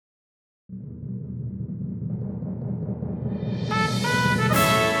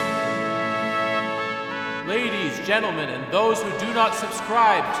gentlemen, and those who do not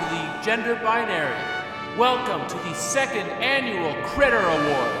subscribe to the gender binary, welcome to the second annual Critter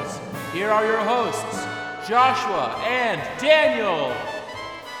Awards. Here are your hosts, Joshua and Daniel.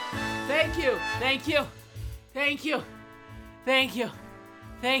 Thank you.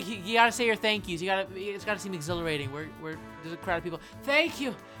 You gotta say your thank yous. It's gotta seem exhilarating. There's a crowd of people. Thank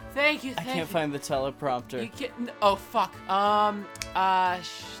you. I can't find the teleprompter. You can't. Oh fuck.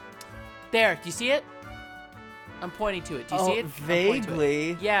 There. Do you see it? I'm pointing to it. Do you see it?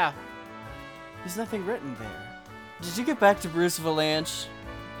 Vaguely. Yeah. There's nothing written there. Did you get back to Bruce Valanche?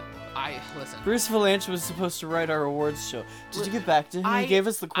 Listen. Bruce Valanche was supposed to write our awards show. Did you get back to him? He gave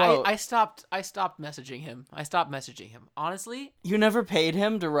us the quote. I stopped messaging him. Honestly. You never paid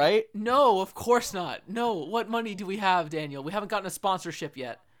him to write? No, of course not. No. What money do we have, Daniel? We haven't gotten a sponsorship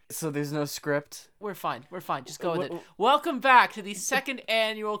yet. So there's no script? We're fine. Just go with it. Welcome back to the second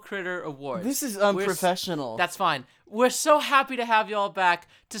annual Critter Awards. This is unprofessional. That's fine. We're so happy to have you all back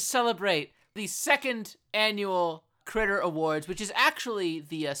to celebrate the second annual Critter Awards, which is actually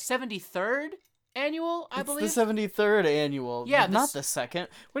the 73rd annual, I believe. It's the 73rd annual. Yeah. Not the second.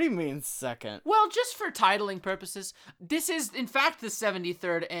 What do you mean second? Well, just for titling purposes, this is, in fact, the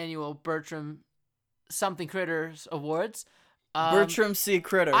 73rd annual Bertram Something Critters Awards. Bertram C.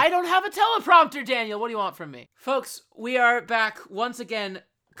 Critter. I don't have a teleprompter, Daniel. What do you want from me? Folks, we are back once again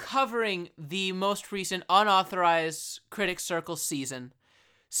covering the most recent Unauthorized Critics Circle season,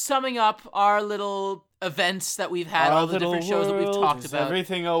 summing up our little events that we've had, all the different shows that we've talked about.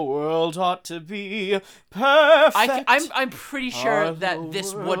 Everything a world ought to be perfect. I'm pretty sure that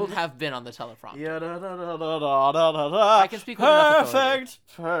this wouldn't have been on the teleprompter. I can speak with enough authority.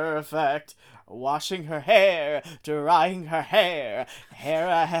 Perfect. Washing her hair, drying her hair,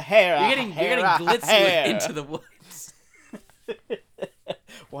 hair. You're getting glitzy with Into the Woods.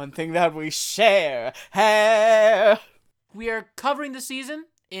 One thing that we share, hair. We are covering the season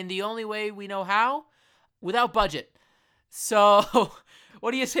in the only way we know how, without budget. So,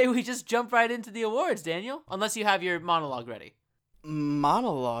 what do you say we just jump right into the awards, Daniel? Unless you have your monologue ready.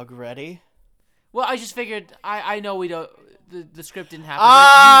 Monologue ready? Well, I just figured, I know we don't, the script didn't happen.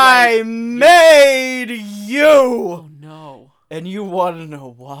 I made you! Oh, no. And you want to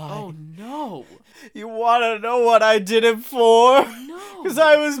know why? Oh, no. You want to know what I did it for? No. Because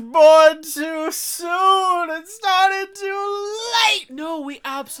I was born too soon and started too late! No, we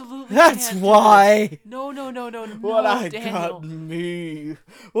absolutely That's can't why! No, What I Daniel. got me.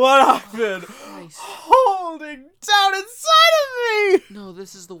 What I've been Christ. holding down inside of me! No,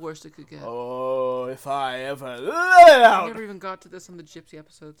 this is the worst it could get. Oh, if I ever let it I out! never even got to this on the Gypsy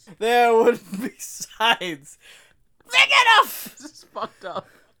episodes. There wouldn't be signs big enough! This is fucked up.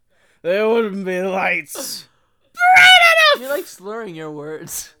 There wouldn't be lights bright enough! You're like slurring your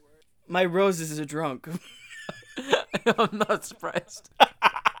words. My roses are drunk. I'm not surprised.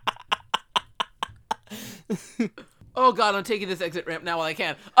 Oh god, I'm taking this exit ramp now while I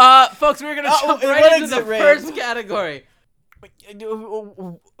can. Folks, we're gonna jump right into the first category.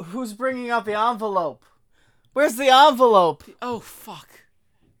 Who's bringing out the envelope? Where's the envelope? Oh fuck.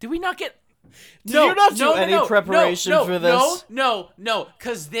 Did we not get... Did you not do any preparation for this? No,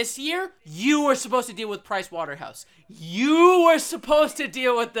 because this year, you were supposed to deal with Price Waterhouse. You were supposed to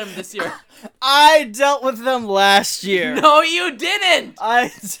deal with them this year. I dealt with them last year. No, you didn't. I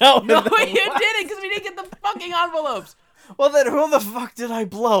dealt with them. No, you didn't, because we didn't get the fucking envelopes. Well, then who the fuck did I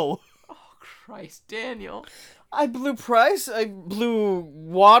blow? Oh, Christ, Daniel. I blew Price, I blew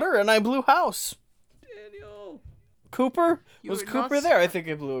Water, and I blew House. Daniel. Cooper? You Was were Cooper not... there? I think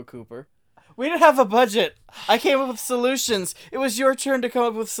I blew a Cooper. We didn't have a budget. I came up with solutions. It was your turn to come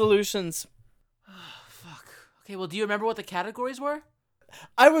up with solutions. Fuck. Okay, well, do you remember what the categories were?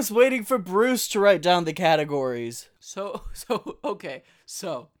 I was waiting for Bruce to write down the categories. Okay.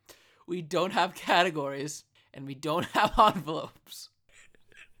 So, we don't have categories, and we don't have envelopes.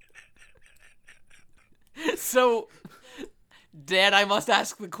 So, Dad, I must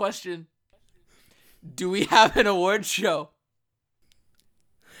ask the question. Do we have an award show?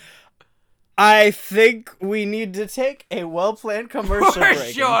 I think we need to take a well-planned commercial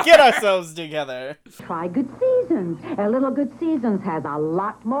break sure. and get ourselves together. Try Good Seasons. A little Good Seasons has a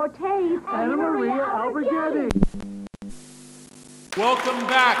lot more taste. Anna Maria Alberghetti. Welcome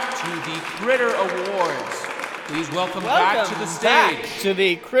back to the Critter Awards. Please welcome back to the stage. Back to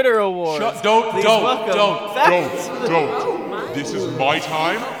the Critter Awards. Don't. This is my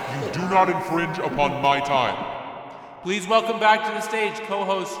time. You do not infringe upon my time. Please welcome back to the stage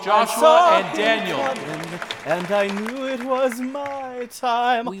co-hosts Joshua and Daniel. And I knew it was my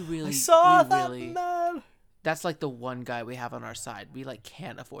time. We saw that really, man. That's like the one guy we have on our side. We like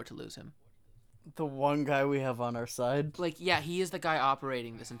can't afford to lose him. The one guy we have on our side. Like, yeah, he is the guy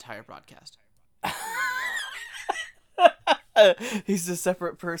operating this entire broadcast. He's a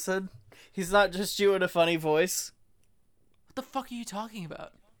separate person. He's not just you in a funny voice. What the fuck are you talking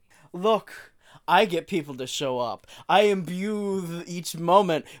about? Look, I get people to show up. I imbue each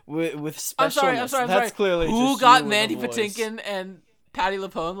moment with specialness. I'm sorry. That's clearly Who just got you Mandy with a voice. Patinkin and Patty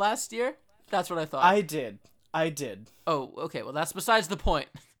LuPone last year? That's what I thought. I did. Oh, okay. Well, that's besides the point.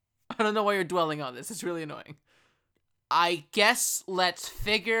 I don't know why you're dwelling on this. It's really annoying. I guess let's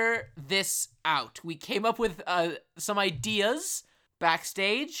figure this out. We came up with some ideas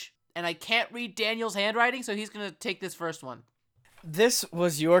backstage, and I can't read Daniel's handwriting, so he's going to take this first one. This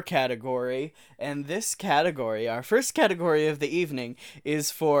was your category, and this category, our first category of the evening,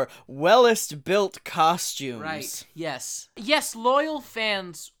 is for wellest built costumes. Right, yes. Yes, loyal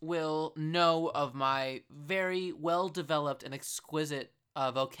fans will know of my very well-developed and exquisite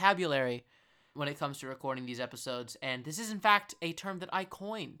vocabulary when it comes to recording these episodes, and this is in fact a term that I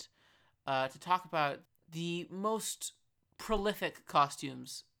coined to talk about the most prolific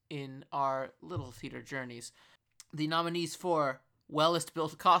costumes in our little theater journeys. The nominees for wellest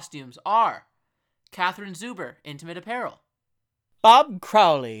built costumes are Catherine Zuber, Intimate Apparel; Bob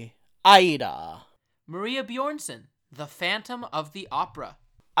Crowley, Aida; Maria Bjornson, The Phantom of the Opera;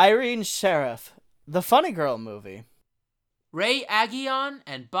 Irene Sheriff, The Funny Girl Movie; Ray Aguion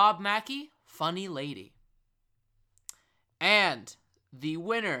and Bob Mackey, Funny Lady. And the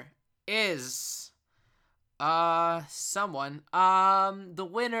winner is someone. The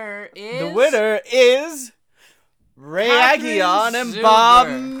winner is Ray Catherine Aguion and Zuber. Bob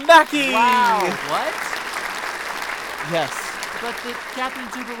Mackey. Wow, what? Yes. But Catherine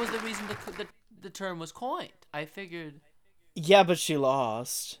Zuber was the reason the term was coined. I figured. Yeah, but she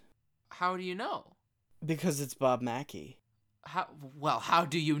lost How do you know? because it's Bob Mackey. How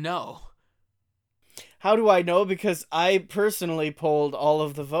do you know? How do I know? Because I personally polled all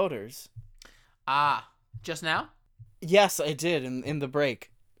of the voters. Ah, just now? Yes, I did in the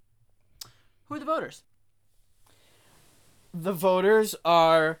break. Who are the voters? The voters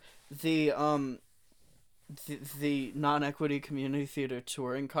are the non-equity community theater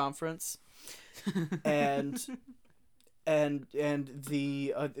touring conference, and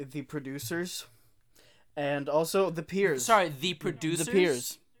the producers, and also the peers. Sorry, the producers? The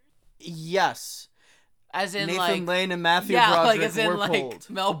peers. Yes. As in, Nathan like... Lane and Matthew yeah, Broderick like, as in, were like, polled.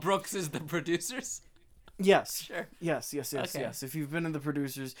 Mel Brooks is the producers? Yes. Sure. Yes. Okay. If you've been in the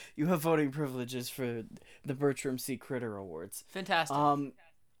producers, you have voting privileges for the Bertram C. Critter Awards. Fantastic. I'm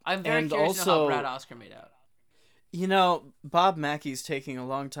very and curious to know how also- Brad Oscar made out. You know, Bob Mackey's taking a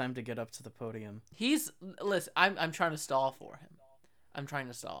long time to get up to the podium. Listen, I'm trying to stall for him. I'm trying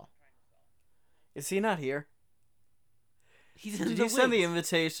to stall. Is he not here? He's in Did the you send the wings.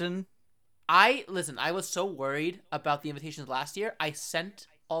 invitation? I was so worried about the invitations last year, I sent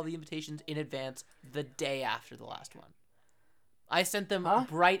all the invitations in advance the day after the last one. I sent them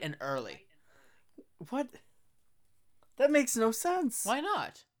bright and early. What? That makes no sense. Why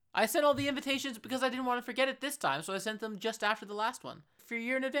not? I sent all the invitations because I didn't want to forget it this time, so I sent them just after the last one. For a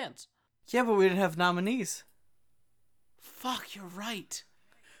year in advance. Yeah, but we didn't have nominees. Fuck, you're right.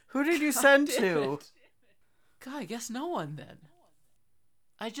 Who did you send Damn to? it. God, I guess no one then.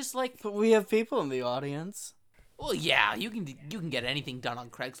 I just like... But we have people in the audience. Well, yeah, you can get anything done on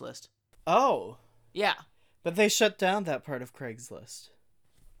Craigslist. Oh. Yeah. But they shut down that part of Craigslist.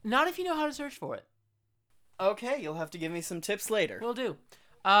 Not if you know how to search for it. Okay, you'll have to give me some tips later. Will do.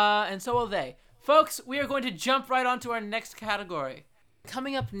 And so will they. Folks, we are going to jump right on to our next category.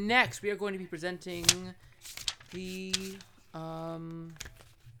 Coming up next, we are going to be presenting the,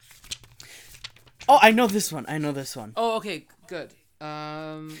 Oh, I know this one. Oh, okay, good.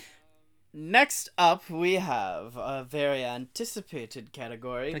 Next up, we have a very anticipated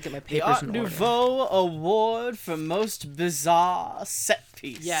category. Can I get my the papers Art in order? Nouveau Award for Most Bizarre Set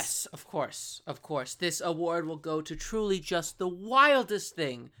Piece. Yes, of course. This award will go to truly just the wildest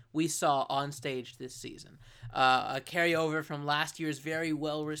thing we saw on stage this season. A carryover from last year's very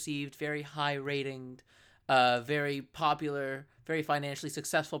well-received, very high-rated, very popular, very financially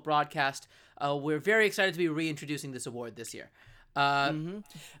successful broadcast. We're very excited to be reintroducing this award this year.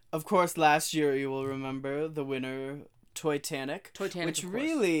 Of course, last year you will remember the winner, Toytanic, Toytanic, which of course.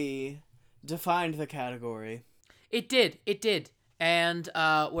 really defined the category. It did. And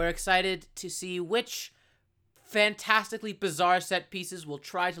we're excited to see which fantastically bizarre set pieces will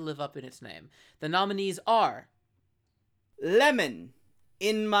try to live up in its name. The nominees are Lemon,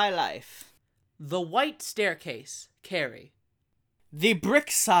 In My Life. The White Staircase, Carrie. The Brick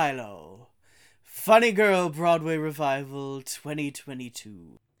Silo, Funny Girl Broadway Revival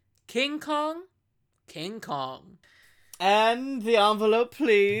 2022. King Kong, King Kong. And the envelope,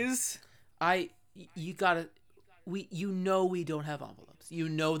 please. You gotta, you know we don't have envelopes. You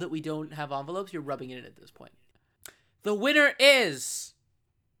know that we don't have envelopes. You're rubbing it in at this point. The winner is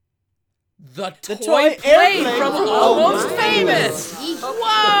the toy plane from Almost Famous.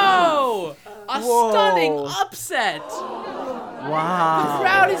 Whoa! A stunning upset. Wow. The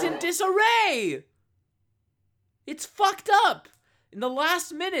crowd is in disarray. It's fucked up. In the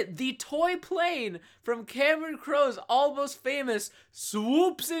last minute, the toy plane from Cameron Crowe's Almost Famous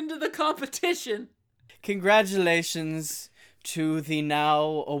swoops into the competition. Congratulations to the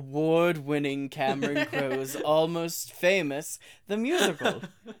now award-winning Cameron Crowe's Almost Famous, the musical.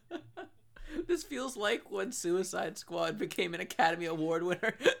 This feels like when Suicide Squad became an Academy Award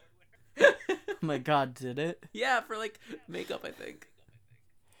winner. Oh my god, did it? Yeah, for like makeup, I think.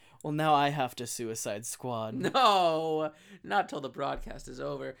 Well, now I have to Suicide Squad. No, not till the broadcast is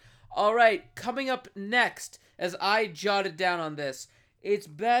over. All right, coming up next, as I jotted down on this, it's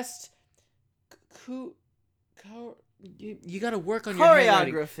best... You gotta work on your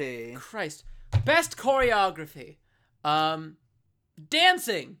choreography. Christ. Best choreography.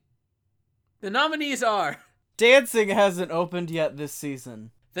 Dancing. The nominees are... Dancing hasn't opened yet this season.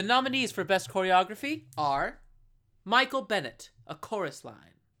 The nominees for best choreography are... Michael Bennett, A Chorus Line.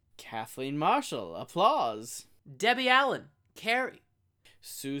 Kathleen Marshall, Applause. Debbie Allen, Carrie.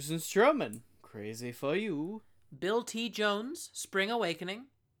 Susan Stroman, Crazy for You. Bill T. Jones, Spring Awakening.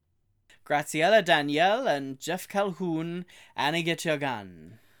 Graciela Danielle and Jeff Calhoun, Annie Get Your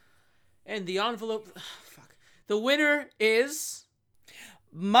Gun. And the envelope... fuck. The winner is...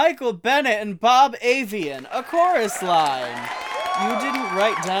 Michael Bennett and Bob Avian, A Chorus Line. You didn't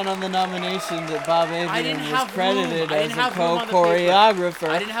write down on the nomination that Bob Avian was credited as a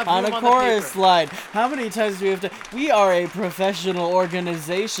co-choreographer on A Chorus Line. How many times do we have to... We are a professional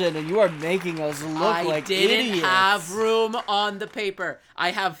organization, and you are making us look like idiots. I didn't have room on the paper.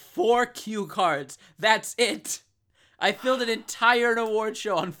 I have 4 cue cards. That's it. I filled an entire award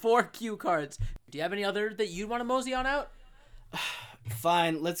show on 4 cue cards. Do you have any other that you'd want to mosey on out?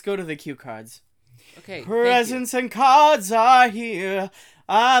 Fine, let's go to the cue cards. Okay. Presents and cards are here.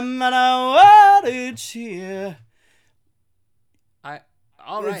 I'm an awarded cheer.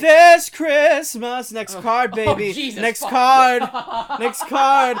 All right. This Christmas. Next card, baby. Oh, Jesus, Next card. Next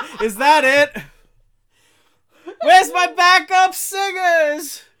card. Is that it? Where's my backup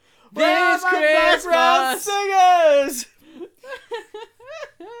singers? This Christmas. Singers.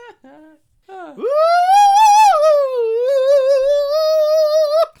 Woo!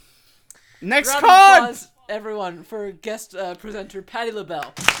 Next Round of card. applause, everyone, for guest presenter Patti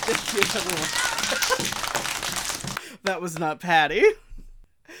LaBelle. This year, everyone. That was not Patty.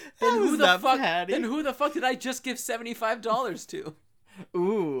 Then who the fuck? Patty. Then who the fuck did I just give $75 to?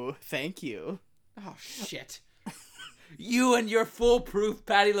 Ooh, thank you. Oh shit! You and your foolproof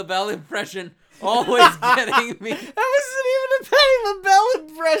Patti LaBelle impression always getting me. That wasn't even a Patti LaBelle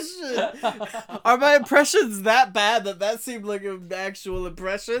impression. Are my impressions that bad that seemed like an actual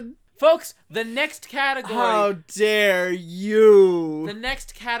impression? Folks, the next category. How dare you? The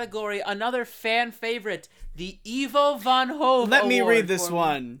next category, another fan favorite, the Ivo Van Hove Let me Award read this for-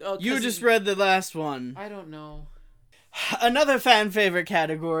 one. Oh, You 'cause just read the last one. I don't know. Another fan favorite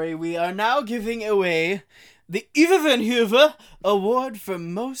category. We are now giving away the Ivo Van Hove Award for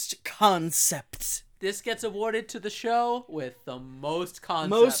Most Concept. This gets awarded to the show with the most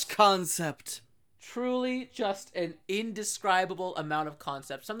concept. Most Concept. Truly just an indescribable amount of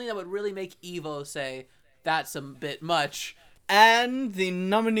concept. Something that would really make Evo say, that's a bit much. And the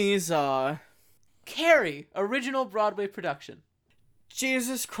nominees are... Carrie, original Broadway production.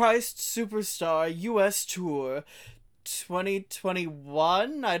 Jesus Christ Superstar U.S. Tour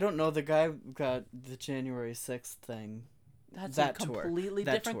 2021? I don't know, the guy got the January 6th thing. That's That a tour. completely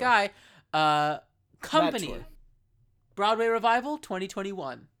That different tour. guy. Company. That tour. Broadway Revival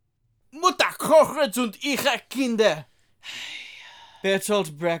 2021. Mutter kocht und ihre Kinder.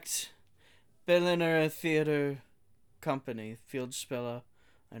 Bertolt Brecht, Berliner Theater Company, Fieldspieler.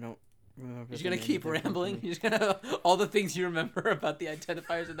 I don't remember. You're just gonna keep rambling? You're just gonna... All the things you remember about the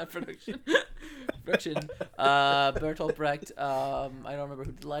identifiers in that production. Bertolt Brecht. I don't remember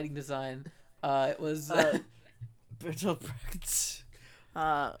who did lighting design. It was... Bertolt Brecht.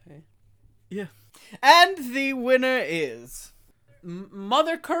 Yeah. And the winner is...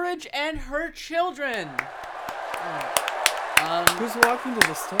 Mother Courage and Her Children. Who's walking to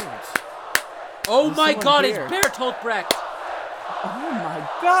the stage? Oh There's my someone god, here. it's Bertolt Brecht. Oh my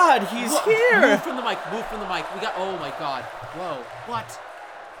god, he's here! Move from the mic, move from the mic. We got... Oh my god. Whoa. What?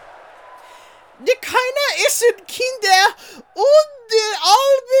 Die keiner essen Kinder und die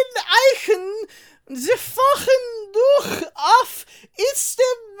alten Eichen Sie fahren durchauf, ist der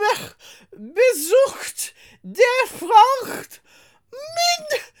Weg besucht, der Fracht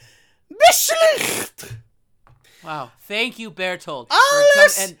mit beschlicht. Wow. Thank you, Bertold.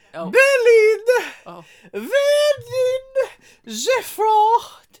 Alles Berlin werden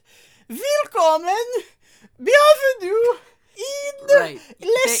gefragt. Willkommen, bienvenue in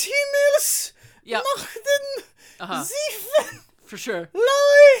les Himmels Nachten Siefen. For sure.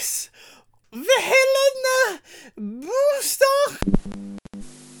 Lois Helena Booster.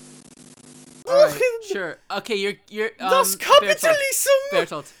 Alright, sure. Okay, you're Das Kapitalism.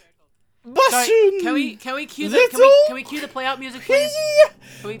 Bertold. Baschen. Sorry, can we cue the play out music, please?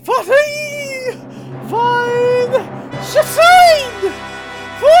 Fine. Shine.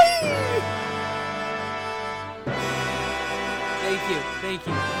 Fine. Thank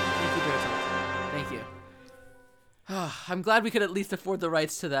you, Bertold. Thank you. I'm glad we could at least afford the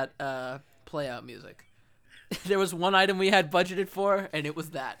rights to that play out music. There was one item we had budgeted for, and it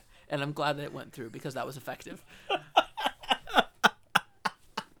was that. And I'm glad that it went through because that was effective.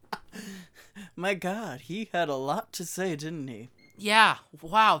 My God, he had a lot to say, didn't he? Yeah,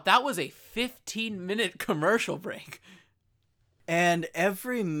 wow, that was a 15-minute commercial break. And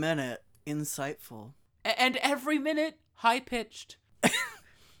every minute insightful. And every minute high-pitched.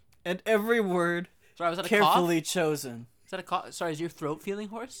 And every word carefully chosen. Is that a cough? Sorry, is your throat feeling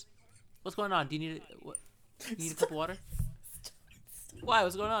hoarse? What's going on? Do you need a cup of water? Why?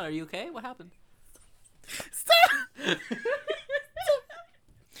 What's going on? Are you okay? What happened? Stop!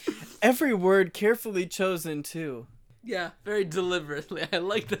 Every word carefully chosen, too. Yeah, very deliberately. I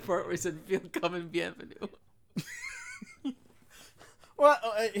like the part where he said, "Welcome bienvenue." Well,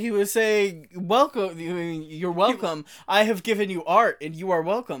 he was saying, welcome, you're welcome. I have given you art, and you are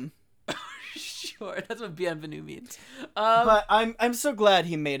welcome. Sure, that's what bienvenue means. But I'm so glad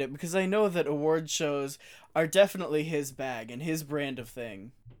he made it, because I know that award shows are definitely his bag and his brand of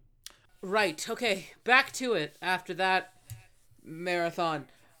thing. Right, okay, back to it after that marathon.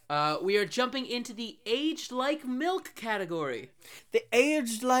 We are jumping into the aged like milk category. The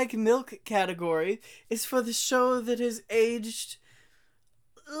aged like milk category is for the show that is aged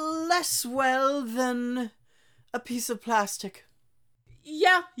less well than a piece of plastic.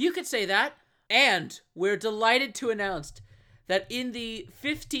 Yeah, you could say that. And we're delighted to announce that in the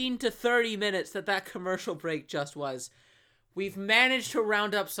 15 to 30 minutes that commercial break just was, we've managed to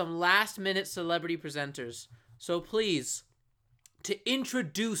round up some last-minute celebrity presenters. So please, to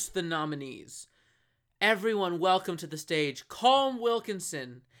introduce the nominees, everyone welcome to the stage Colm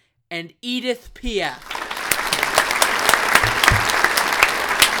Wilkinson and Edith Piaf.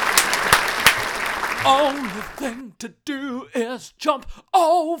 Only thing to do is jump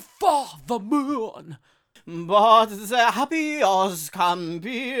over the moon. But the happiest can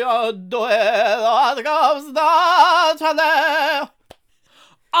be a duel against the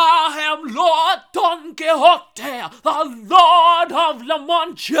I am Lord Don Quixote, the Lord of La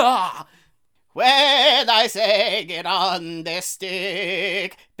Mancha. When I say get on the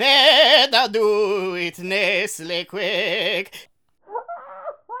stick, better do it nicely quick.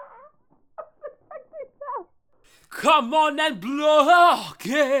 Come on and blow,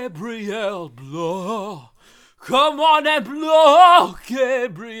 Gabriel, blow. Come on and blow,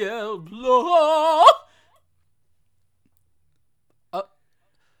 Gabriel, blow.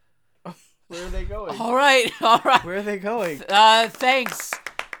 Where are they going? All right. Where are they going? Thanks,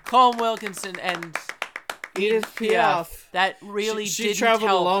 Colm Wilkinson and Edith Piaf. That really she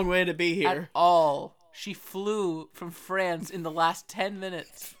traveled a long way to be here. At all. She flew from France in the last 10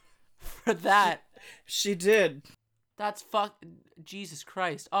 minutes for that. She did. That's Jesus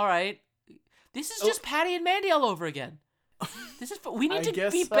Christ. All right. This is just Patty and Mandy all over again. We need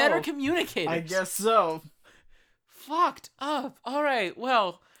to be better communicators. I guess so. Fucked up. All right.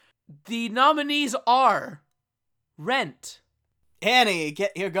 Well, the nominees are Rent, Annie,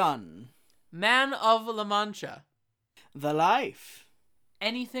 Get Your Gun, Man of La Mancha, The Life,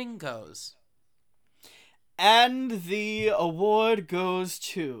 Anything Goes. And the award goes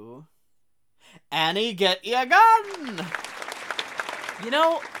to Annie, Get Your Gun. You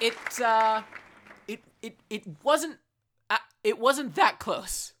know, it wasn't that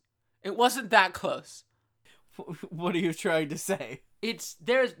close. It wasn't that close. What are you trying to say?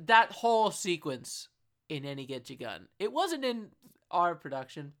 There's that whole sequence in Annie Get Your Gun. It wasn't in our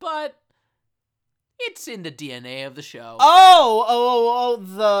production, but it's in the DNA of the show.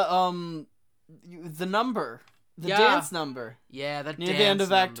 The number. The dance number. Yeah, the near the end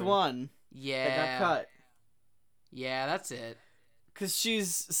of Act 1. Yeah. That got cut. Yeah, that's it. 'Cause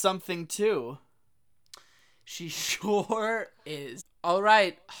she's something too. She sure is. All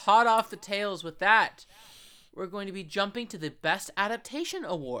right, hot off the tails with that, we're going to be jumping to the Best Adaptation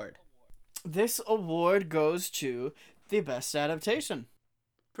Award. This award goes to the Best Adaptation.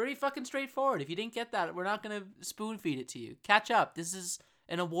 Pretty fucking straightforward. If you didn't get that, we're not going to spoon feed it to you. Catch up. This is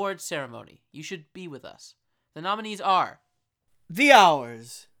an award ceremony. You should be with us. The nominees are... The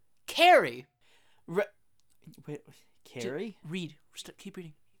Hours. Carrie. Wait, Carrie? Read. Keep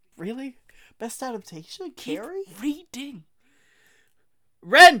reading. Really? Best Adaptation? Carrie? Keep reading.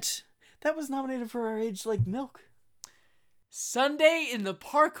 Rent! That was nominated for Our Age Like Milk. Sunday in the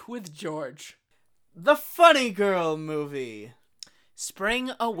Park with George. The Funny Girl Movie.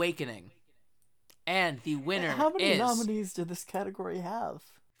 Spring Awakening. And the winner How many is... nominees did this category have?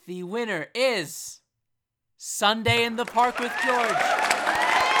 The winner is... Sunday in the Park with George.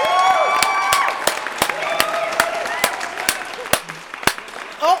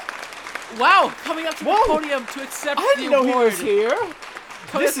 Oh! Wow, coming up to the podium to accept I the didn't know award. he was here.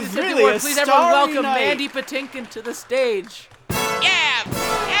 Coming This up to is accept the really award. a Please everyone starry welcome night. Mandy Patinkin to the stage.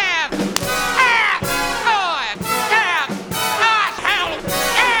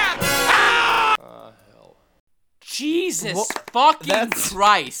 Jesus fucking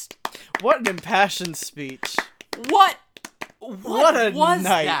Christ. What an impassioned speech. What a was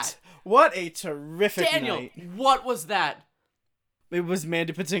night. that? What a terrific Daniel, night. what was that? It was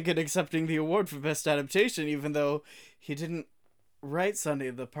Mandy Patinkin accepting the award for Best Adaptation, even though he didn't write Sunday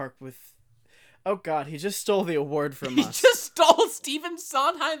in the Park with... Oh god, he just stole the award from us. He just stole Stephen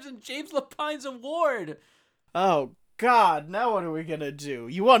Sondheim's and James Lapine's award. Oh god, now what are we gonna do?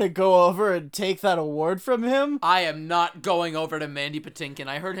 You want to go over and take that award from him? I am not going over to Mandy Patinkin.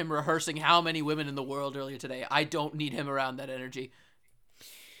 I heard him rehearsing How Many Women in the World earlier today. I don't need him around that energy.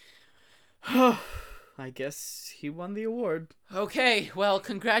 I guess he won the award. Okay, well,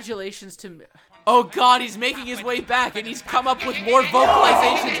 congratulations to me. Oh god, he's making his way back and he's come up with more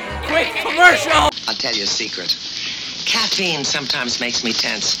vocalizations. Quick, commercial! I'll tell you a secret. Caffeine sometimes makes me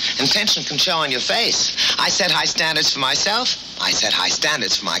tense, and tension can show on your face. I set high standards for myself. I set high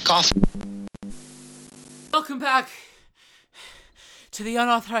standards for my coffee. Welcome back to the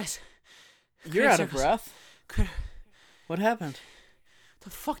Unauthorized. You're out of breath. Critter. What happened?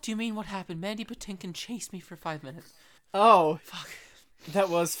 The fuck do you mean what happened? Mandy Patinkin chased me for 5 minutes. Oh. Fuck. That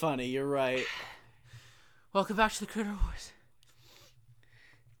was funny, you're right. Welcome back to the Critter Wars.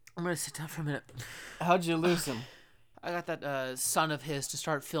 I'm gonna sit down for a minute. How'd you lose him? I got that son of his to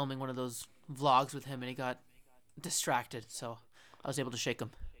start filming one of those vlogs with him, and he got distracted, so I was able to shake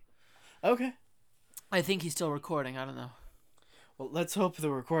him. Okay. I think he's still recording. I don't know. Well, let's hope the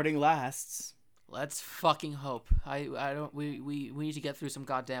recording lasts. Let's fucking hope. We need to get through some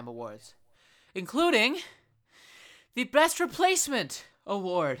goddamn awards, including the Best Replacement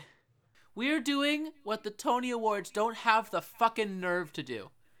Award. We're doing what the Tony Awards don't have the fucking nerve to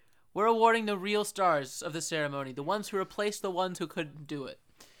do. We're awarding the real stars of the ceremony, the ones who replaced the ones who couldn't do it.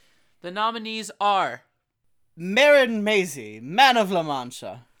 The nominees are Marin Maisie, Man of La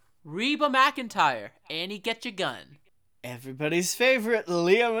Mancha. Reba McEntire, Annie Get Your Gun. Everybody's favorite,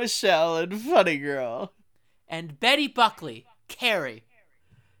 Leah Michele and Funny Girl. And Betty Buckley, Carrie.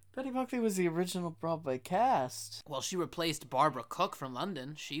 Betty Buckley was the original Broadway cast. Well, she replaced Barbara Cook from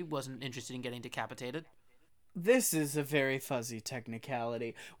London. She wasn't interested in getting decapitated. This is a very fuzzy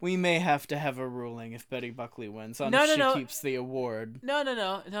technicality. We may have to have a ruling if Betty Buckley wins on if she keeps the award. No.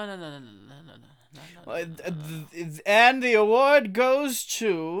 And the award goes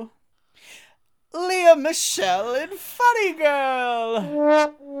to Leah Michele and Funny Girl.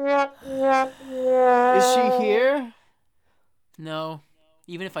 Is she here? No.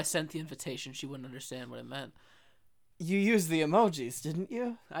 Even if I sent the invitation, she wouldn't understand what it meant. You used the emojis, didn't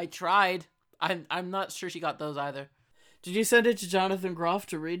you? I tried. I'm not sure she got those either. Did you send it to Jonathan Groff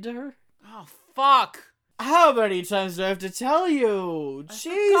to read to her? Oh, fuck. How many times do I have to tell you?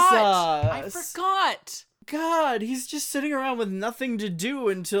 I forgot. God, he's just sitting around with nothing to do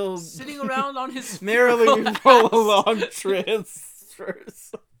until... Sitting around on his merrily roll along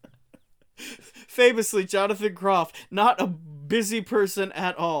transfers. Famously, Jonathan Groff, not a busy person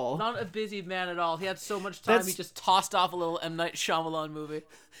at all. Not a busy man at all. He had so much time, he just tossed off a little M. Night Shyamalan movie.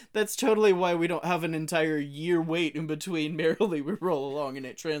 That's totally why we don't have an entire year wait in between Merrily We Roll Along and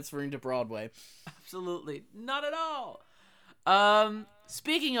it transferring to Broadway. Absolutely. Not at all.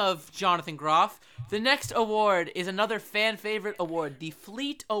 Speaking of Jonathan Groff, the next award is another fan favorite award, the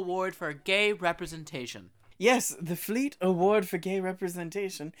Fleet Award for Gay Representation. Yes, the Fleet Award for Gay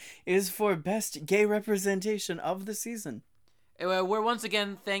Representation is for Best Gay Representation of the season. We're once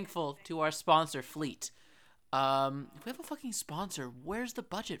again thankful to our sponsor, Fleet. If we have a fucking sponsor, where's the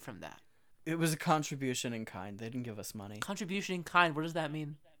budget from that? It was a contribution in kind. They didn't give us money. Contribution in kind. What does that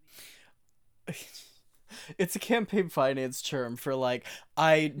mean? It's a campaign finance term for like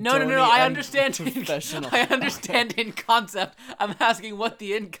I understand. Professional. I understand in concept. I'm asking what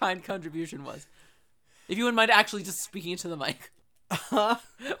the in-kind contribution was. If you wouldn't mind actually just speaking into the mic.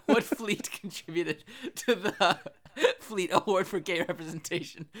 What fleet contributed to the Fleet Award for Gay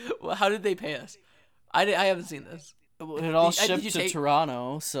Representation? Well, how did they pay us? I haven't seen this. It all shipped to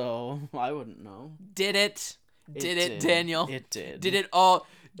Toronto, so I wouldn't know. Did it? Did it, Daniel? It did. Did it all?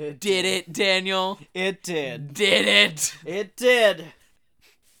 Did it, Daniel? It did. Did it? It did.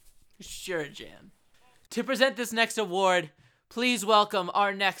 Sure, Jan. To present this next award, please welcome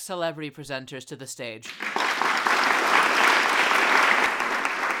our next celebrity presenters to the stage.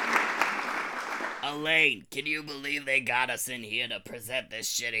 Elaine, can you believe they got us in here to present this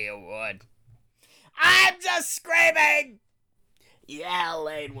shitty award? I'm just screaming! Yeah,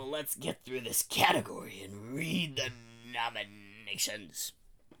 Elaine, well, let's get through this category and read the nominations.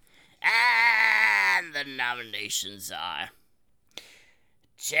 And the nominations are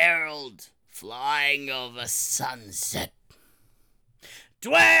Gerald Flying Over Sunset,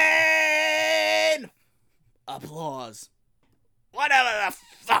 Dwayne! Applause. Whatever the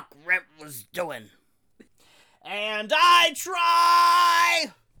fuck Rip was doing. And I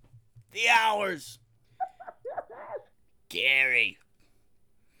try the hours. Gary.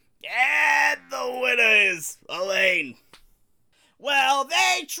 And the winner is Elaine. Well,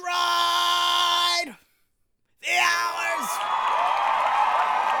 they tried the hours.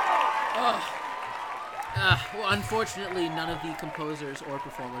 Well, unfortunately, none of the composers or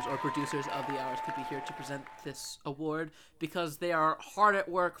performers or producers of the hours could be here to present this award because they are hard at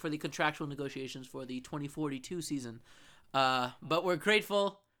work for the contractual negotiations for the 2042 season. But we're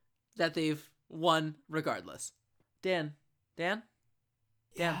grateful that they've won regardless. Dan?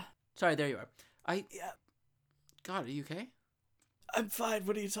 Yeah. Sorry, there you are. Yeah. God, are you okay? I'm fine.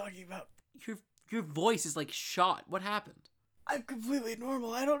 What are you talking about? Your voice is like shot. What happened? I'm completely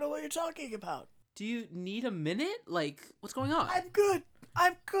normal. I don't know what you're talking about. Do you need a minute? Like, what's going on? I'm good.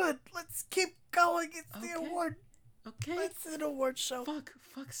 Let's keep going. It's the award. Okay. It's an award show.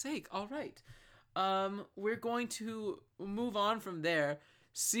 Fuck's sake. All right. We're going to move on from there,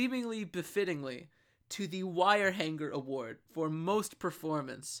 seemingly befittingly, to the Wire Hanger Award for Most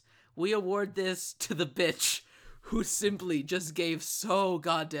Performance. We award this to the bitch who simply just gave so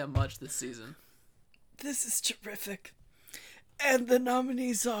goddamn much this season. This is terrific. And the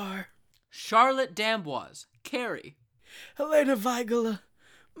nominees are Charlotte D'Amboise, Carrie. Helena Weigela,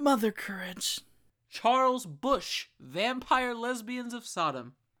 Mother Courage. Charles Bush, Vampire Lesbians of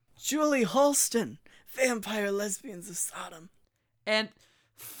Sodom. Julie Halston, Vampire Lesbians of Sodom. And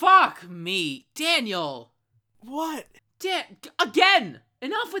fuck me, Daniel. What? Again!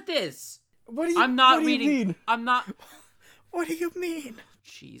 Enough with this! What do you mean? I'm not. What do you mean?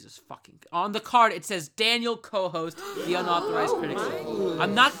 Jesus fucking. On the card, it says Daniel co-host the Unauthorized Critics.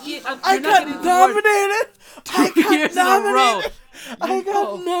 I'm not. I got nominated! I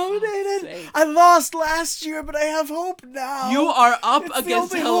got nominated! I lost last year, but I have hope now. You are up it's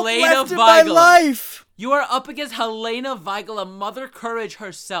against the only Helena hope left in my Weigela. Life. You are up against Helena Weigela, Mother Courage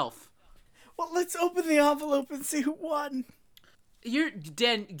herself. Well, let's open the envelope and see who won.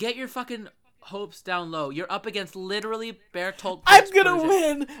 Dan, get your fucking hopes down low. You're up against literally Bertolt Brecht's I'm gonna version.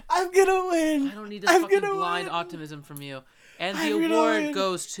 win! I'm gonna win! I don't need this fucking blind optimism from you. And the award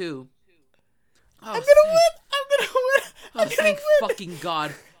goes to... I'm gonna win! Oh, thank fucking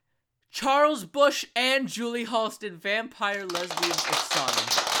God. Charles Bush and Julie Halston, Vampire Lesbians of Sodom.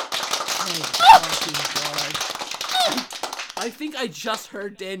 Thank fucking God. I think I just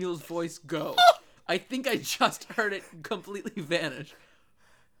heard Daniel's voice go. I think I just heard it completely vanish.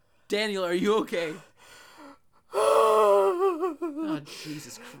 Daniel, are you okay? Oh,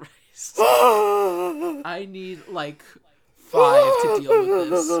 Jesus Christ. I need, like, 5 to deal with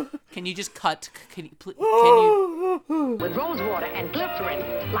this. Can you just cut? Can you... With rose water and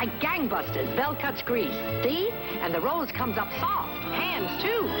glycerin, like gangbusters, Velcut's grease. See? And the rose comes up soft. Hands,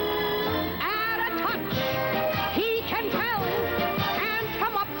 too. Add a touch. He can tell. Hands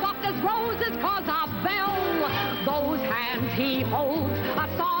come up soft as roses cause a bell. Those hands he holds are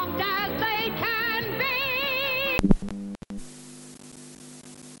soft as they can be.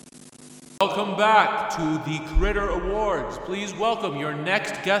 Welcome back to the Critter Awards. Please welcome your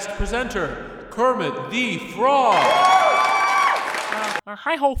next guest presenter, Kermit the Frog.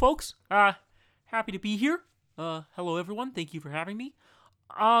 Hi ho, folks. Happy to be here. Hello everyone. Thank you for having me.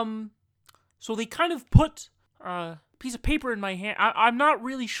 So they kind of put a piece of paper in my hand. I'm not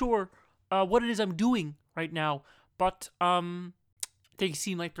really sure what it is I'm doing right now, but they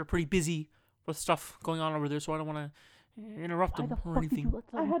seem like they're pretty busy with stuff going on over there, so I don't want to interrupt them or anything.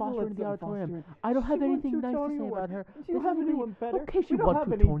 I had to let the auditorium. I don't have anything nice to say about her. Do you have anyone better? Okay, she We don't won have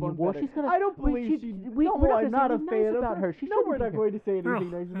Plutonium anyone War. better. She's gonna. I don't believe she. No, we're I'm not a fan of about her. She No, we're not going to say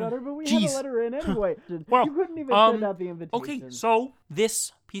anything nice about her, but we had Jeez. to let her in anyway. Well, you couldn't even send out the invitation. Okay, so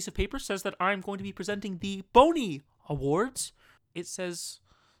this piece of paper says that I'm going to be presenting the Boney Awards. It says,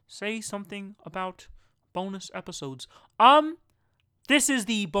 say something about bonus episodes. This is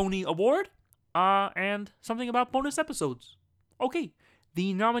the Boney Award, and something about bonus episodes. Okay,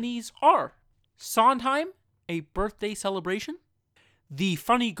 the nominees are Sondheim, a birthday celebration, The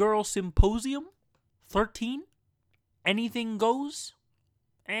Funny Girl Symposium, 13, Anything Goes,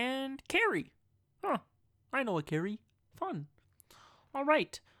 and Carrie. Huh, I know a Carrie. Fun. All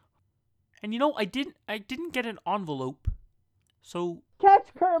right. And I didn't get an envelope. So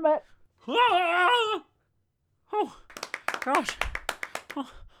Catch Kermit. Oh gosh. Oh,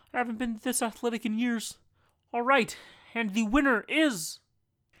 I haven't been this athletic in years. All right. And the winner is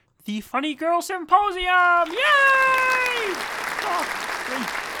the Funny Girl Symposium. Yay! Oh,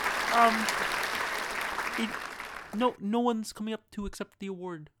 great. No one's coming up to accept the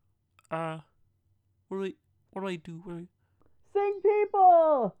award. What do I do? Sing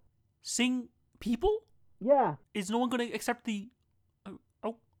people. Sing people? Yeah. Is no one going to accept the...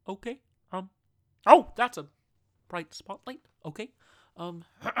 okay. Oh, that's a bright spotlight. Okay.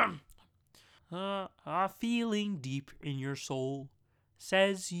 A feeling deep in your soul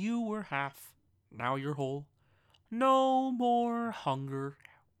says you were half, now you're whole. No more hunger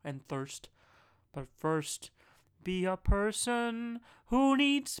and thirst, but first be a person who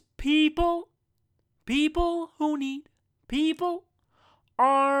needs people. People who need people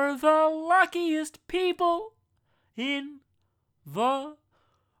are the luckiest people in the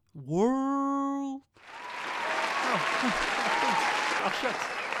world. Oh, shucks.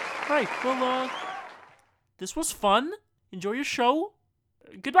 All right, well, this was fun. Enjoy your show.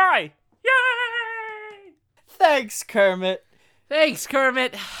 Goodbye. Yay! Thanks, Kermit. Thanks,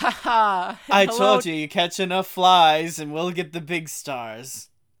 Kermit. Haha. I told you catch enough flies and we'll get the big stars.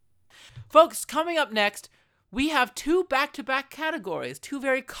 Folks, coming up next, we have two back-to-back categories, two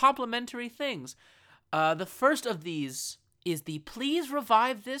very complimentary things. The first of these is the Please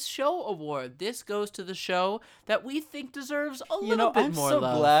Revive This Show Award. This goes to the show that we think deserves a little bit more love.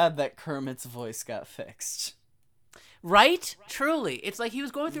 I'm so glad that Kermit's voice got fixed. Right? Truly. It's like he was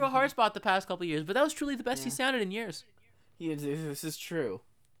going through a hard spot the past couple years, but that was truly the best he sounded in years. This is true.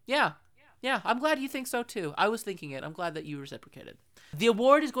 Yeah. Yeah, I'm glad you think so too. I was thinking it. I'm glad that you reciprocated. The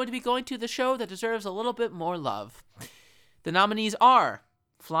award is going to be going to the show that deserves a little bit more love. The nominees are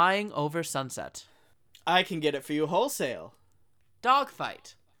Flying Over Sunset, I can get it for you wholesale.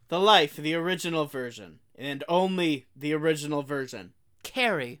 Dogfight, The Life, the original version, and only the original version.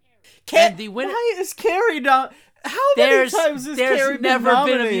 Carrie, and the winner. Why is Carrie not? How many times has Carrie There's never been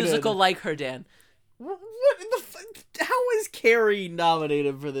been a nominated? musical like her, Dan. What how is Carrie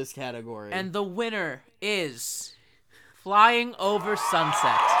nominated for this category? And the winner is Flying Over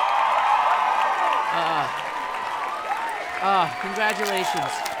Sunset.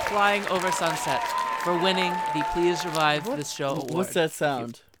 Congratulations, Flying Over Sunset, for winning the Please Revive This Show Award. What's that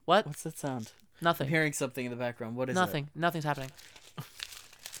sound? What? What's that sound? Nothing. I'm hearing something in the background. What is Nothing. Nothing's happening.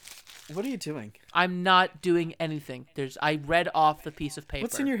 it? What are you doing? I'm not doing anything. I read off the piece of paper.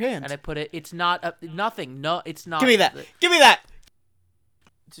 What's in your hand? And I put it. It's not nothing. No, it's not. Give me that. Give me that.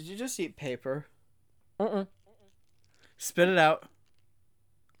 Did you just eat paper? Spit it out.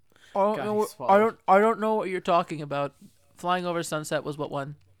 I God, don't he know. swallowed. I don't know what you're talking about. Flying Over Sunset was what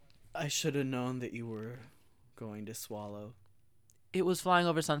won. I should have known that you were going to swallow. It was Flying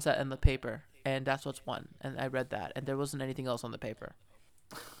Over Sunset and the paper, and that's what's won. And I read that, and there wasn't anything else on the paper.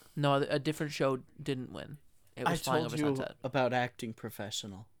 No, a different show didn't win. It was Flying Over Sunset. About acting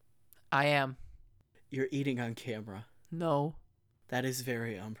professional. I am. You're eating on camera. No. That is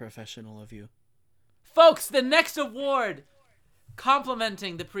very unprofessional of you. Folks, the next award,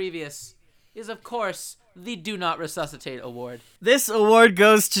 complimenting the previous, is of course the Do Not Resuscitate Award. This award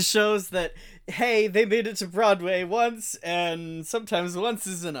goes to shows that, hey, they made it to Broadway once, and sometimes once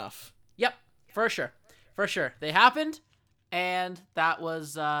is enough. Yep, for sure. For sure. They happened, and that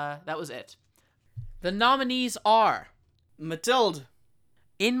was it. The nominees are Matilda.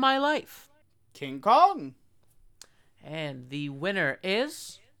 In My Life. King Kong. And the winner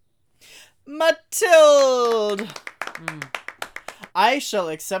is Matilda. I shall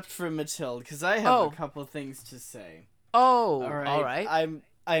accept for Matilda because I have a couple things to say. Oh, all right.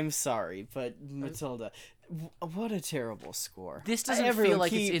 I'm sorry, but Matilda, what a terrible score. This doesn't feel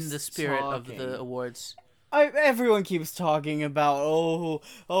like it's in the spirit of the awards. Everyone keeps talking about,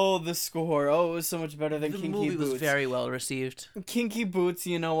 the score. Oh, it was so much better than Kinky Boots. The movie was very well received. Kinky Boots,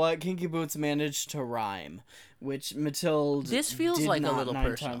 you know what? Kinky Boots managed to rhyme, which Matilda This feels did like not a little 9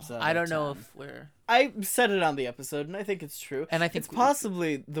 personal. times out I of don't know 10. if we're... I said it on the episode, and I think it's true. And I think it's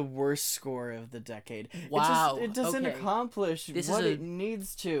possibly the worst score of the decade. Wow. It doesn't okay. accomplish This what is it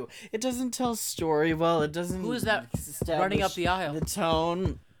needs to. It doesn't tell story well. It doesn't. Who is that establish running up the aisle? The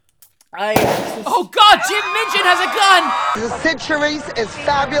tone. Oh God! Jim Minchin has a gun! The Centuries is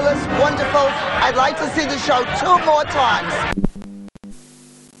fabulous, wonderful. I'd like to see the show 2 more times.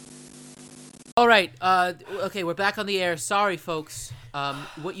 All right. Okay, we're back on the air. Sorry, folks.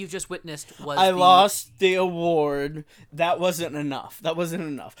 What you've just witnessed was I lost the award. That wasn't enough.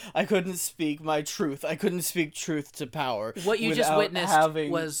 I couldn't speak my truth. I couldn't speak truth to power. What you just witnessed having...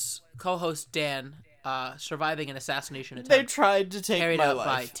 was co-host Dan surviving an assassination attempt. They tried to take carried my out life.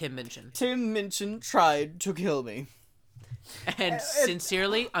 by Tim Minchin. Tim Minchin tried to kill me. And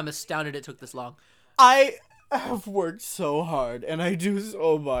sincerely, I'm astounded it took this long. I have worked so hard, and I do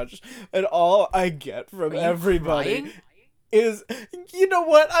so much, and all I get from everybody crying? is, you know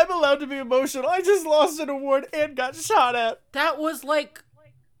what? I'm allowed to be emotional. I just lost an award and got shot at. That was like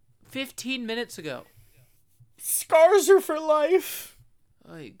 15 minutes ago. Scars are for life.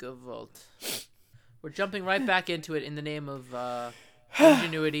 Oy, Gewalt. We're jumping right back into it in the name of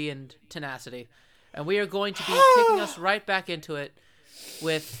ingenuity and tenacity. And we are going to be kicking us right back into it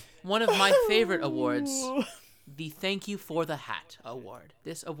with one of my favorite awards, the Thank You for the Hat Award.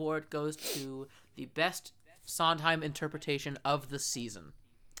 This award goes to the best Sondheim interpretation of the season.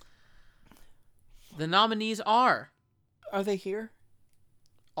 The nominees are... Are they here?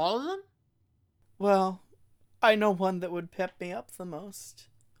 All of them? Well, I know one that would pep me up the most.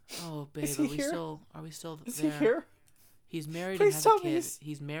 Oh, babe, Is he here? Are we still Is there? he here? He's married Please and has tell a me kid.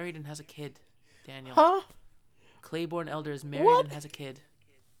 He's married and has a kid, Daniel. Huh? Claiborne Elder is married What? and has a kid.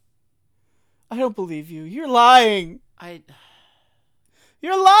 I don't believe you. You're lying. I...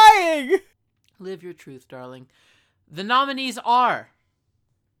 You're lying! Live your truth, darling. The nominees are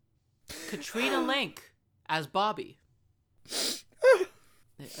Katrina Lenk as Bobby.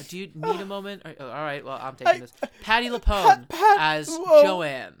 Do you need a moment? All right, well, I'm taking this. Patty LaPone as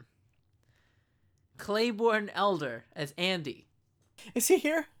Joanne. Claiborne Elder as Andy. Is he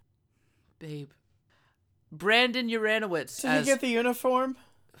here? Babe. Brandon Uranowitz Did as... he get the uniform?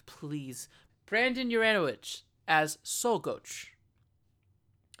 Please. Brandon Uranowitz as Solgoch.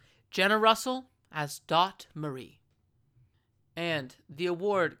 Jenna Russell as Dot Marie. And the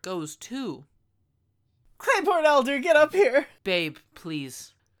award goes to... Claiborne Elder, get up here! Babe,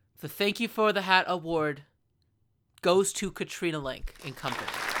 please. The Thank You for the Hat Award goes to Katrina Lenk in Company.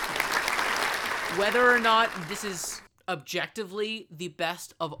 Whether or not this is objectively the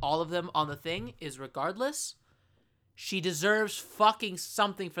best of all of them on the thing is regardless. She deserves fucking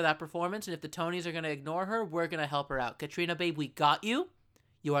something for that performance, and if the Tonys are going to ignore her, we're going to help her out. Katrina, babe, we got you.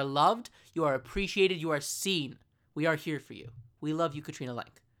 You are loved. You are appreciated. You are seen. We are here for you. We love you, Katrina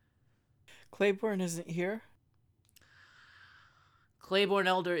Lenk. Claiborne isn't here? Claiborne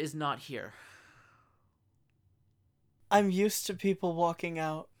Elder is not here. I'm used to people walking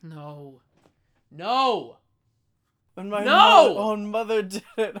out. No. No! When my No! own mother did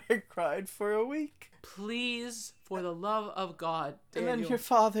it, I cried for a week. Please, for the love of God, Daniel. And then your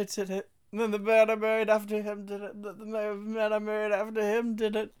father did it. And then the man I married after him did it. The man I married after him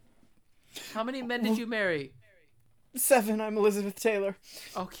did it. How many men did you marry? 7, I'm Elizabeth Taylor.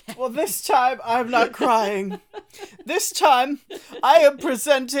 Okay. Well, this time, I'm not crying. This time, I am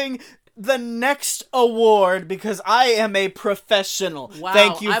presenting the next award because I am a professional. Wow,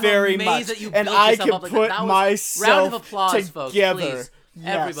 Thank you I'm very amazed much. that you And built I yourself can up like put that. myself round of applause, together. folks, please.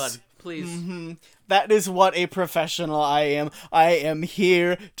 Yes. Everyone, please. Mm-hmm. That is what a professional I am. I am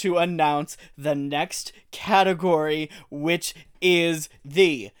here to announce the next category, which is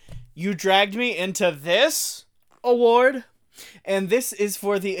the You Dragged Me Into This award. And this is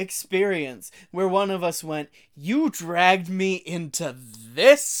for the experience, where one of us went, you dragged me into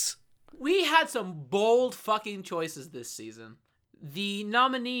this? We had some bold fucking choices this season. The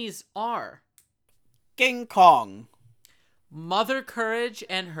nominees are King Kong. Mother Courage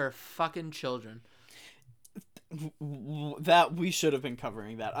and Her Fucking Children. That we should have been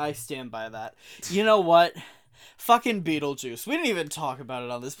covering that. I stand by that. You know what? Fucking Beetlejuice. We didn't even talk about it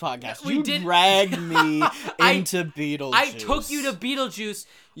on this podcast. We You did- dragged me into Beetlejuice. I took you to Beetlejuice.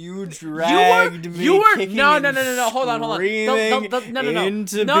 You dragged me. You were kicking no. and Hold on. screaming No.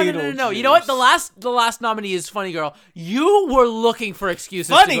 into No. Beetlejuice. You know what? The last nominee is Funny Girl. You were looking for excuses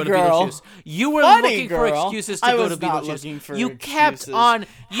Funny to go Girl. to Beetlejuice. You were Funny looking for Girl. excuses to I go was to not Beetlejuice. looking for You kept excuses. on.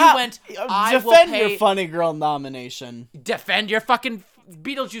 You went. I will defend pay. your Funny Girl nomination. Defend your fucking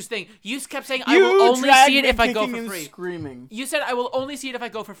Beetlejuice thing. You kept saying I You will only dragged see it me if I go kicking for and free. Screaming. You said I will only see it if I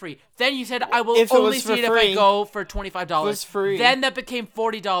go for free. Then you said I will If it only was see for it if I free. go for $25. It was free. Then that became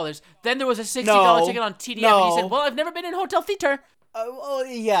 $40. Then there was a $60 No. ticket on TDF, and No. you said, "Well, I've never been in Hotel Theater." Oh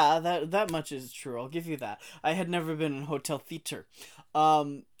yeah, that much is true. I'll give you that. I had never been in Hotel Theater.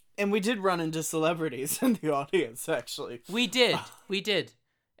 And we did run into celebrities in the audience, actually. We did,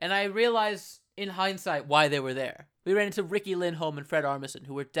 and I realized in hindsight why they were there. We ran into Ricky Lindholm and Fred Armisen,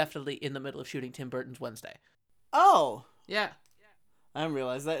 who were definitely in the middle of shooting Tim Burton's Wednesday. Oh, Yeah, I didn't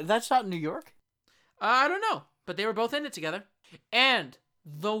realize that. That shot in New York? I don't know, but they were both in it together. And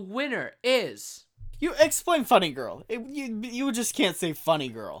the winner is. You explain Funny Girl. You just can't say Funny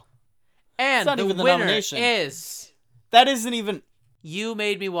Girl. And not the even the winner nomination. is. That isn't even... You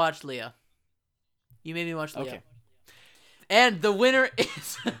made me watch Leah. You made me watch Leah. Okay. And the winner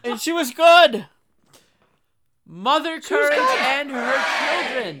is And she was good! Mother Courage and her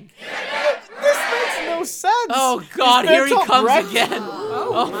children. This makes no sense! Oh God, Is here he Bento comes breakfast? again.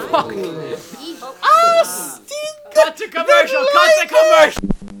 Oh fuck. Oh, Steve! Cut to commercial. Cut to commercial.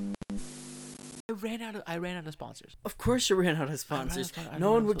 I ran out of sponsors. Of course you ran out of sponsors. I No ran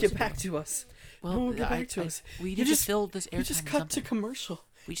one out would of get sponsors. back to us. Well, No one would get back to us. We You need just to fill this airtime. You just cut to commercial.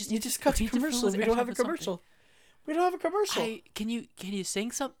 We just You need just to- cut we to need to fill commercial. this We don't airtime have a with something. commercial. We don't have a commercial. Can you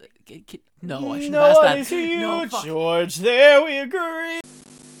sing something? No, I shouldn't No have one asked is that. you, No, fuck. George. There we agree.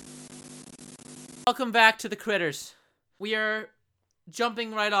 Welcome back to the Critters. We are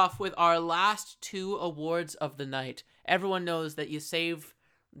jumping right off with our last two awards of the night. Everyone knows that you save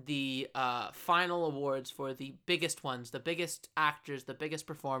the final awards for the biggest ones, the biggest actors, the biggest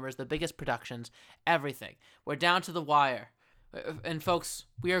performers, the biggest productions, everything. We're down to the wire. And folks,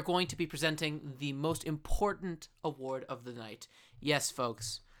 we are going to be presenting the most important award of the night. Yes,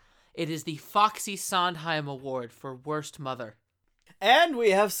 folks. It is the Foxy Sondheim Award for Worst Mother. And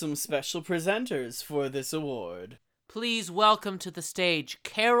we have some special presenters for this award. Please welcome to the stage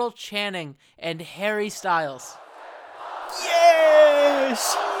Carol Channing and Harry Styles.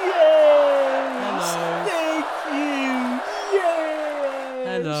 Yes! Yes! Hello. Thank you! Yes!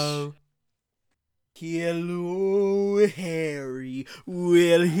 Hello. Hello, Harry.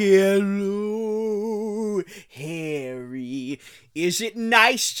 Well, hello, Harry. Is it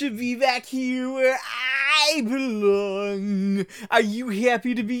nice to be back here where I belong? Are you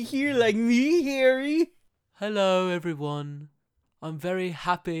happy to be here like me, Harry? Hello, everyone. I'm very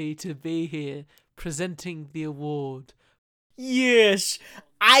happy to be here presenting the award. Yes,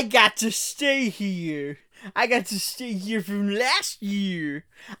 I got to stay here. I got to stay here from last year.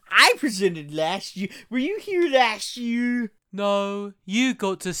 I presented last year. Were you here last year? No, you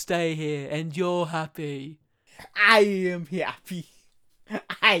got to stay here and you're happy. I am happy.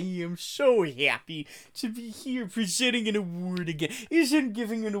 I am so happy to be here presenting an award again. Isn't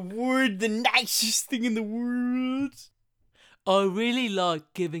giving an award the nicest thing in the world? I really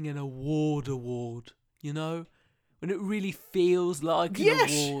like giving an award, you know? When it really feels like an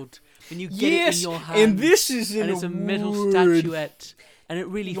award. When you get it in your hand. And this is an and it's award. a metal statuette. And it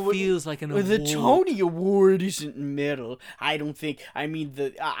really feels like an award. The Tony Award isn't metal. I don't think. I mean,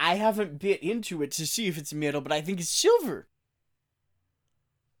 I haven't bit into it to see if it's metal, but I think it's silver.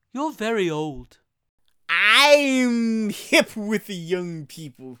 You're very old. I'm hip with the young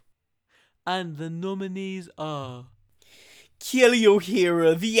people. And the nominees are Kelly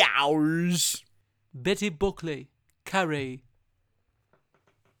O'Hara, The Hours. Betty Buckley, Carrie.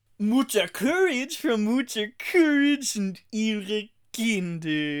 Mutter Courage from Mutter Courage and Ihre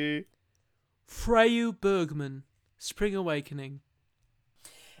Kinder. Freyu Bergman, Spring Awakening.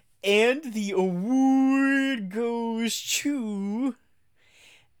 And the award goes to...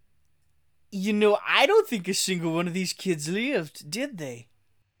 You know, I don't think a single one of these kids lived, did they?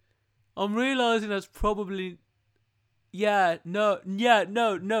 I'm realizing that's probably... No,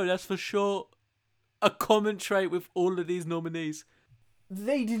 that's for sure a common trait with all of these nominees.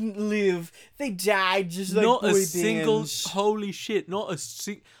 They didn't live. They died just like Not boy a single... bands. Holy shit, not a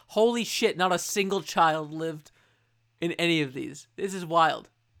single child lived in any of these. This is wild.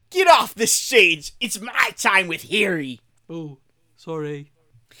 Get off the stage! It's my time with Harry! Oh, sorry.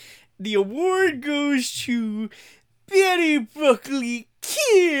 The award goes to Betty Buckley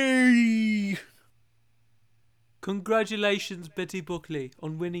Carey. Congratulations, Betty Buckley,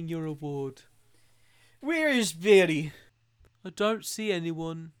 on winning your award. Where is Betty? I don't see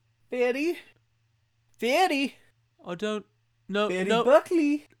anyone. Betty? Betty? I don't... No, Betty no.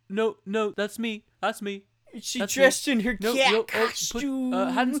 Buckley? No, that's me. That's me. Is she That's dressed in her No, cat no, costume?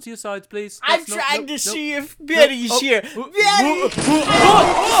 Put hands to your sides, please. I'm No, trying no, to no. see if Betty's here. Betty!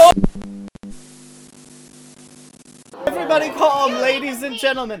 Everybody calm, ladies and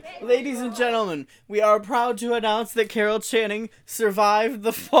gentlemen. Ladies and gentlemen, we are proud to announce that Carol Channing survived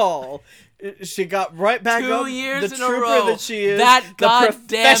the fall. She got right back 2 up. years the in a trooper row. that she is. That the goddamn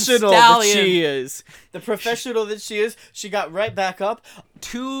professional stallion. that she is. The professional that she is. She got right back up.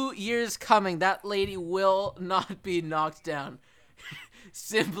 2 years coming, that lady will not be knocked down.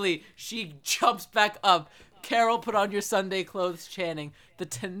 Simply, she jumps back up. Carol, put on your Sunday clothes, Channing. The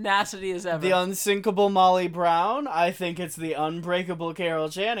tenacity is ever. The unsinkable Molly Brown. I think it's the unbreakable Carol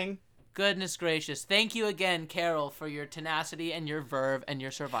Channing. Goodness gracious. Thank you again, Carol, for your tenacity and your verve and your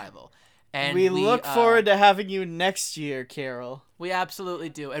survival. And we look forward to having you next year, Carol. We absolutely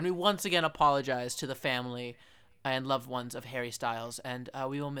do. And we once again apologize to the family and loved ones of Harry Styles, and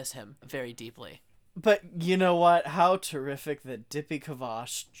we will miss him very deeply. But you know what? How terrific that Dippy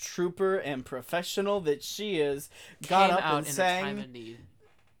Kavash, trooper and professional that she is, got Came up out and in a sang time of need.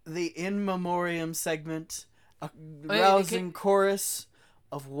 the in memoriam segment, a rousing chorus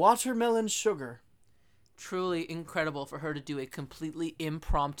of Watermelon Sugar. Truly incredible for her to do a completely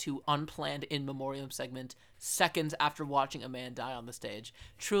impromptu, unplanned in memoriam segment seconds after watching a man die on the stage.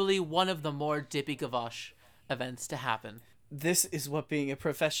 Truly one of the more Dippy Gavroche events to happen. This is what being a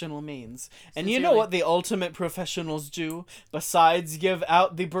professional means. And Sincerely. you know what the ultimate professionals do besides give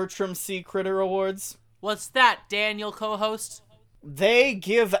out the Bertram C. Critter Awards? What's that, Daniel, co-host? They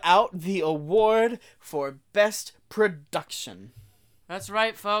give out the award for Best Production. That's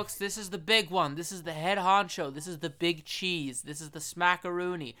right, folks. This is the big one. This is the head honcho. This is the big cheese. This is the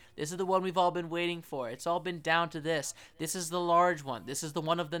smackaroonie. This is the one we've all been waiting for. It's all been down to this. This is the large one. This is the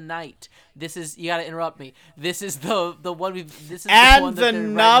one of the night. This is, you gotta interrupt me. This is the one we've, this is the one that And the they're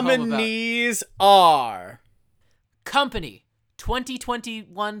writing home about. nominees are... Company,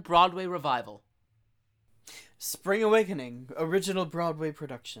 2021 Broadway Revival. Spring Awakening, original Broadway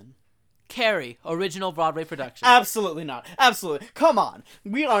production. Carrie, original Broadway production. Absolutely not. Absolutely. Come on.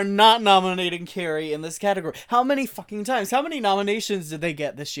 We are not nominating Carrie in this category. How many fucking times? How many nominations did they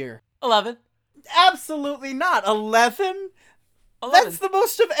get this year? 11. Absolutely not. 11? 11. That's the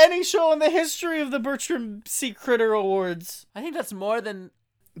most of any show in the history of the Bertram C. Critter Awards. I think that's more than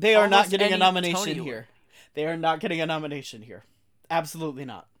They are not almost getting a any nomination Tony here. Award. They are not getting a nomination here. Absolutely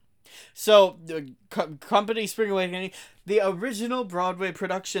not. So, the Company Spring Awakening, the original Broadway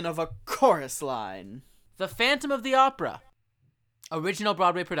production of A Chorus Line. The Phantom of the Opera, original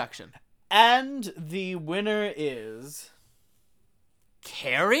Broadway production. And the winner is...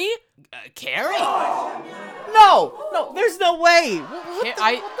 Carrie? Carrie? No, there's no way.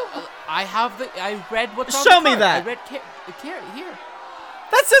 I read what's on Show the me card. that. I read Carrie here.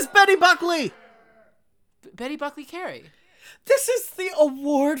 That says Betty Buckley. Betty Buckley Carrie. This is the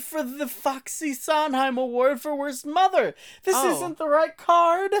award for the Foxy Sondheim Award for Worst Mother. This Oh. isn't the right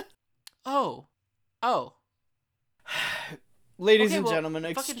card. Oh. Ladies Okay, and well, gentlemen,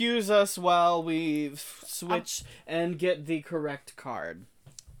 fucking- excuse us while we switch and get the correct card.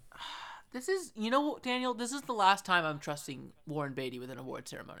 This is, you know, Daniel, this is the last time I'm trusting Warren Beatty with an award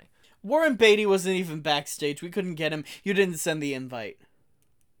ceremony. Warren Beatty wasn't even backstage. We couldn't get him. You didn't send the invite.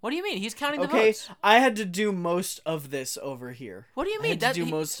 What do you mean? He's counting the Okay, votes. I had to do most of this over here. What do you mean? I had to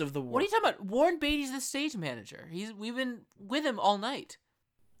do most of the work. What are you talking about? Warren Beatty's the stage manager. We've been with him all night.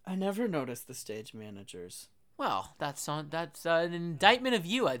 I never noticed the stage managers. Well, that's an indictment of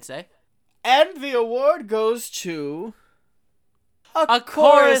you, I'd say. And the award goes to... A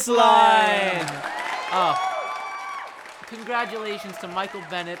chorus line! Oh. Congratulations to Michael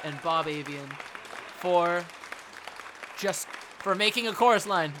Bennett and Bob Avian for making a chorus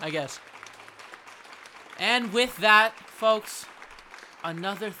line, I guess. And with that, folks,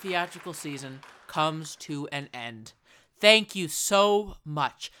 another theatrical season comes to an end. Thank you so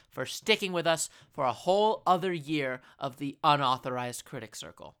much for sticking with us for a whole other year of the Unauthorized Critic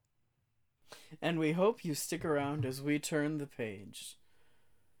Circle. And we hope you stick around as we turn the page.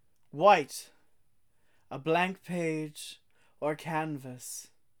 White, a blank page or canvas.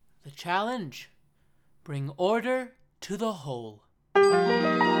 The challenge: bring order to the whole.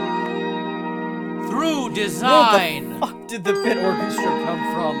 Through design. Where the fuck did the pit orchestra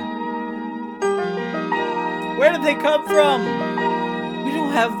come from? Where did they come from? We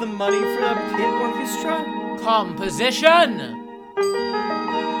don't have the money for a pit orchestra. Composition.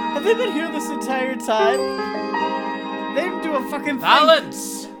 Have they been here this entire time? do a fucking thing.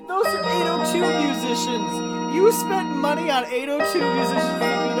 Balance! Those are 802 musicians. You spent money on 802 musicians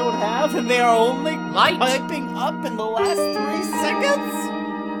that we don't have, and they are only piping up in the last 3 seconds?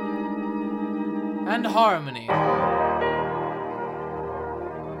 And harmony.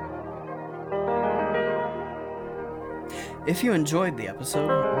 If you enjoyed the episode,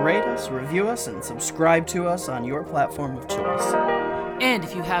 rate us, review us, and subscribe to us on your platform of choice. And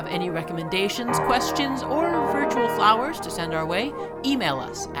if you have any recommendations, questions, or virtual flowers to send our way, email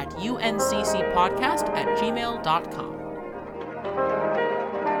us at unccpodcast@gmail.com.